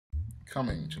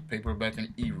Coming to paperback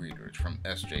and e-readers from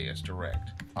SJS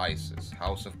Direct, Isis,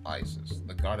 House of Isis,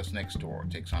 the goddess next door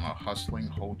takes on a hustling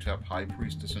Hotep high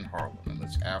priestess in Harlem in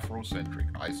this Afrocentric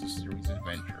Isis series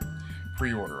adventure.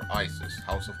 Pre-order Isis,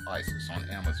 House of Isis on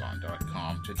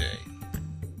Amazon.com today.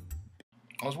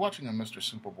 I was watching a Mr.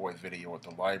 Superboy video at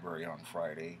the library on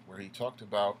Friday where he talked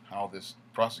about how this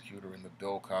prosecutor in the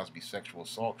Bill Cosby sexual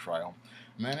assault trial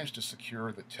managed to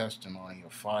secure the testimony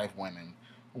of 5 women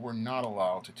who were not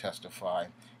allowed to testify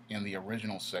in the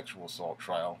original sexual assault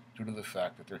trial due to the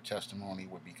fact that their testimony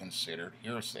would be considered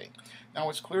hearsay. Now,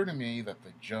 it's clear to me that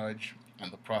the judge and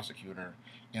the prosecutor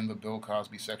in the Bill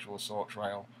Cosby sexual assault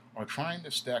trial are trying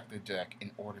to stack the deck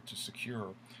in order to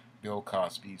secure Bill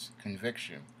Cosby's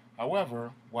conviction.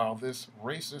 However, while this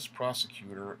racist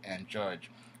prosecutor and judge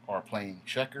are playing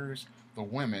checkers, the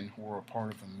women who are a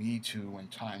part of the Me Too and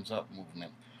Time's Up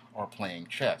movement are playing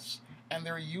chess. And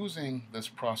they're using this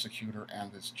prosecutor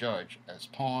and this judge as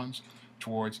pawns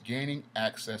towards gaining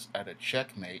access at a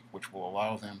checkmate, which will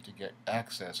allow them to get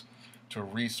access to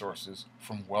resources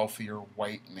from wealthier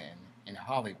white men in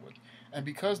Hollywood. And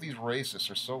because these racists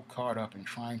are so caught up in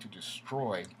trying to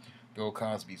destroy Bill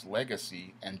Cosby's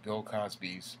legacy and Bill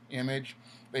Cosby's image,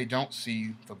 they don't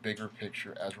see the bigger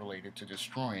picture as related to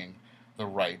destroying the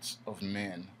rights of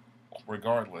men,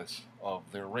 regardless of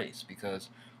their race. Because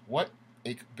what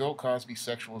a Bill Cosby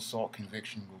sexual assault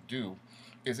conviction will do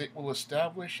is it will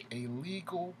establish a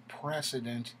legal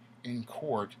precedent in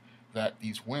court that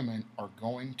these women are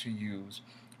going to use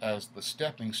as the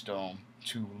stepping stone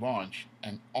to launch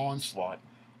an onslaught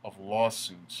of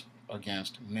lawsuits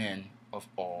against men of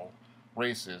all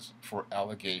races for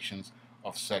allegations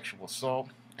of sexual assault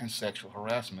and sexual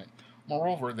harassment.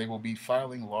 Moreover, they will be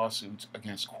filing lawsuits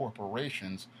against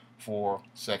corporations for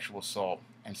sexual assault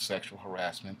and sexual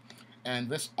harassment. And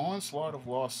this onslaught of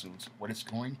lawsuits, what it's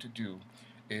going to do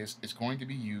is it's going to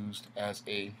be used as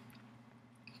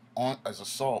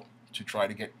assault to try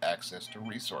to get access to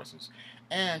resources.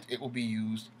 And it will be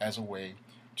used as a way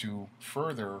to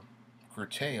further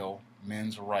curtail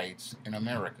men's rights in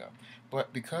America.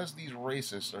 But because these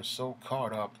racists are so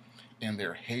caught up in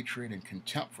their hatred and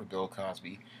contempt for Bill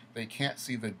Cosby, they can't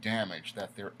see the damage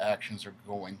that their actions are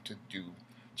going to do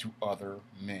to other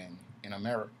men in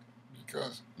America.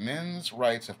 Because men's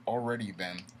rights have already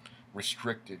been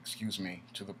restricted,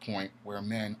 to the point where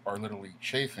men are literally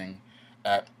chafing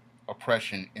at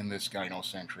oppression in this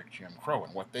gynocentric Jim Crow.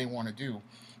 And what they want to do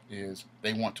is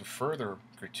they want to further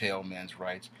curtail men's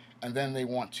rights, and then they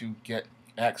want to get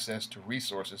access to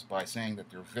resources by saying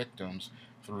that they're victims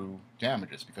through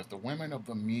damages. Because the women of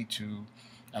the Me Too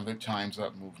and the Time's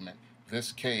Up movement,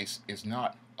 this case is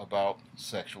not about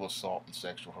sexual assault and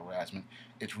sexual harassment.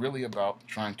 It's really about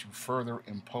trying to further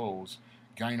impose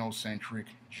gynocentric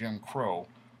Jim Crow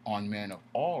on men of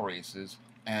all races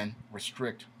and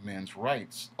restrict men's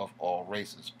rights of all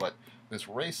races. But this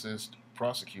racist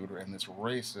prosecutor and this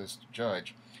racist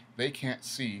judge, they can't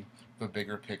see the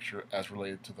bigger picture as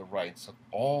related to the rights of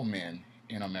all men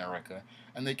in America,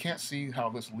 and they can't see how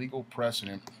this legal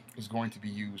precedent is going to be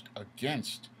used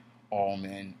against all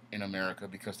men in America,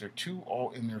 because they're too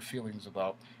all in their feelings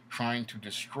about trying to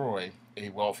destroy a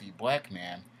wealthy black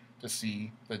man to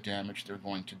see the damage they're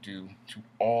going to do to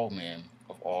all men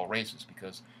of all races.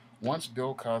 Because once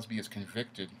Bill Cosby is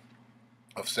convicted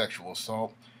of sexual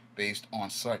assault based on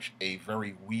such a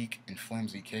very weak and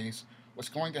flimsy case, what's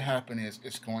going to happen is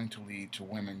it's going to lead to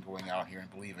women going out here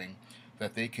and believing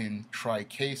that they can try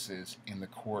cases in the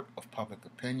court of public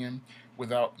opinion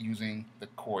without using the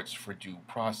courts for due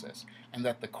process, and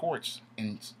that the courts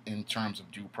in terms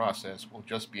of due process will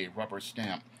just be a rubber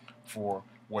stamp for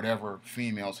whatever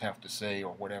females have to say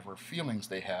or whatever feelings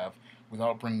they have,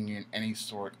 without bringing in any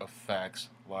sort of facts,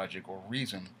 logic, or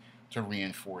reason to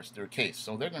reinforce their case.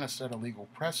 So they're going to set a legal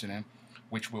precedent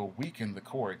which will weaken the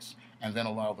courts and then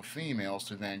allow the females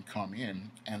to then come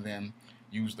in and then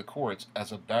use the courts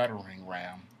as a battering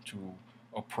ram to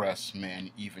oppress men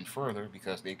even further,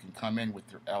 because they can come in with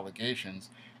their allegations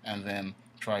and then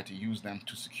try to use them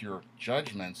to secure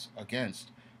judgments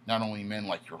against not only men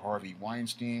like your Harvey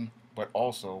Weinstein, but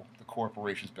also the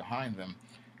corporations behind them,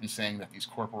 in saying that these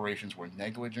corporations were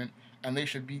negligent and they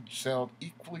should be held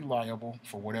equally liable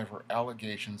for whatever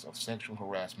allegations of sexual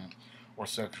harassment or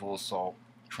sexual assault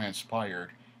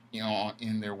transpired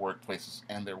in their workplaces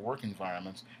and their work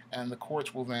environments. And the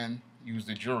courts will then use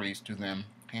the juries to then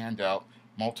hand out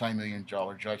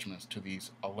multi-million-dollar judgments to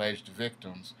these alleged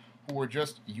victims who were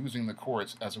just using the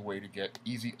courts as a way to get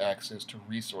easy access to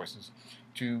resources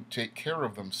to take care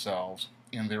of themselves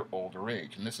in their older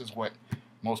age. And this is what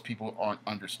most people aren't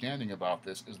understanding about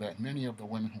this, is that many of the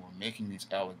women who are making these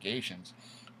allegations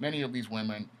Many of these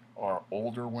women are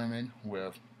older women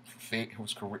whose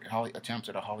attempts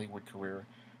at a Hollywood career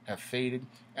have faded,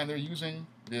 and they're using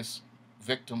this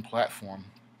victim platform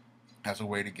as a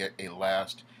way to get a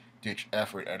last ditch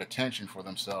effort at attention for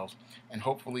themselves and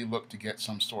hopefully look to get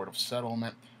some sort of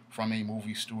settlement from a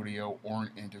movie studio or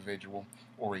an individual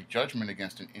or a judgment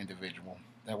against an individual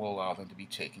that will allow them to be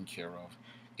taken care of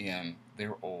in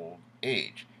their old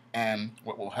age. And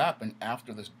what will happen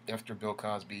after Bill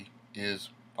Cosby is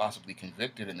possibly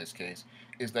convicted in this case,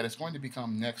 is that it's going to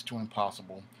become next to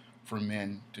impossible for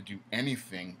men to do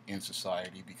anything in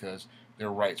society because their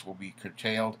rights will be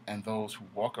curtailed, and those who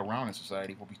walk around in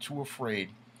society will be too afraid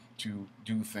to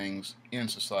do things in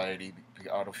society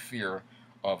out of fear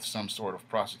of some sort of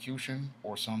prosecution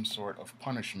or some sort of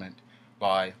punishment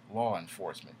by law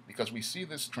enforcement. Because we see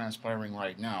this transpiring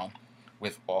right now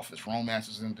with office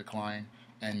romances in decline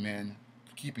and men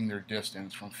keeping their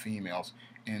distance from females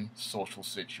in social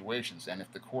situations. And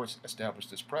if the courts establish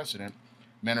this precedent,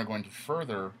 men are going to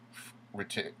further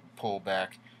pull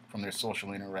back from their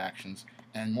social interactions,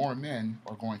 and more men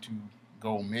are going to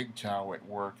go MGTOW at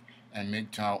work and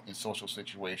MGTOW in social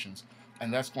situations,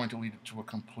 and that's going to lead to a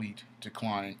complete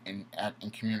decline in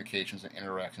communications and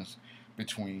interactions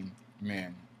between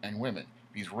men and women.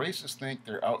 These racists think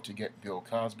they're out to get Bill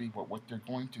Cosby, but what they're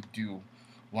going to do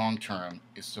long term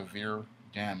is severe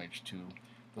damage to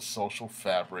the social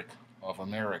fabric of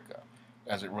America.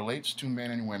 As it relates to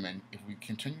men and women, if we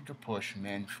continue to push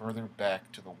men further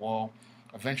back to the wall,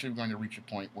 eventually we're going to reach a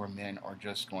point where men are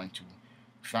just going to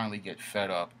finally get fed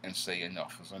up and say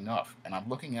enough is enough. And I'm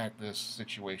looking at this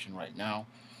situation right now,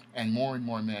 and more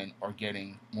men are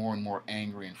getting more and more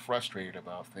angry and frustrated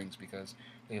about things because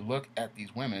they look at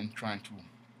these women trying to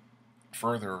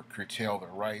further curtail their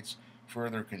rights,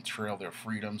 further curtail their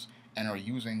freedoms, and are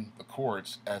using the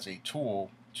courts as a tool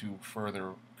to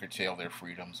further curtail their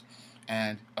freedoms.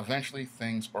 And eventually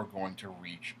things are going to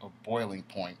reach a boiling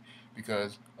point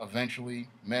because eventually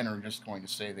men are just going to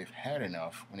say they've had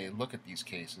enough when they look at these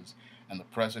cases, and the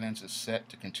precedent is set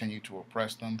to continue to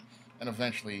oppress them, and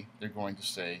eventually they're going to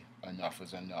say enough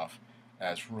is enough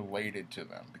as related to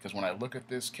them. Because when I look at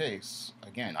this case,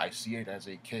 again, I see it as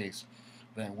a case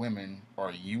that women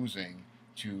are using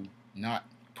to not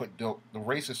the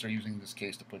racists are using this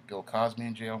case to put Bill Cosby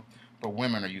in jail, but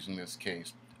women are using this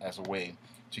case as a way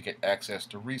to get access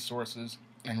to resources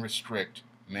and restrict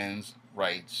men's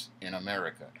rights in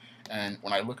America. And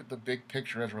when I look at the big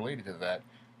picture as related to that,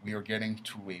 we are getting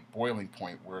to a boiling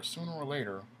point where sooner or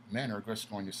later men are just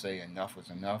going to say enough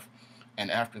is enough, and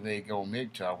after they go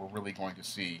MGTOW, we're really going to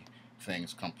see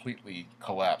things completely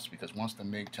collapse, because once the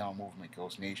MGTOW movement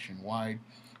goes nationwide,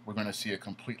 we're going to see a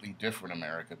completely different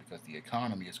America, because the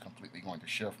economy is completely going to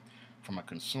shift from a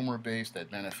consumer base that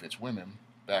benefits women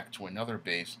back to another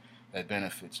base that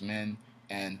benefits men,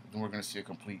 and then we're going to see a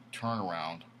complete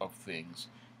turnaround of things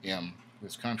in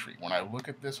this country. When I look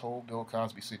at this whole Bill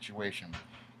Cosby situation,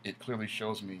 it clearly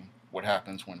shows me what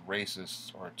happens when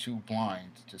racists are too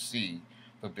blind to see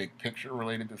the big picture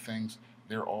related to things.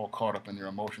 They're all caught up in their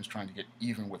emotions trying to get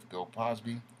even with Bill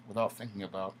Cosby without thinking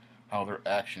about how their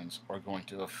actions are going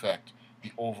to affect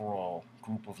the overall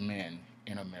group of men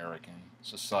in American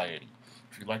society.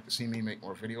 If you'd like to see me make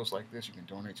more videos like this, you can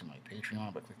donate to my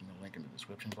Patreon by clicking the link in the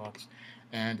description box.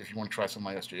 And if you want to try some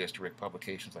of my SJS Direct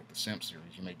publications like the Simp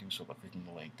series, you may do so by clicking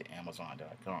the link to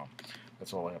Amazon.com.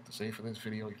 That's all I have to say for this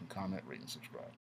video. You can comment, rate, and subscribe.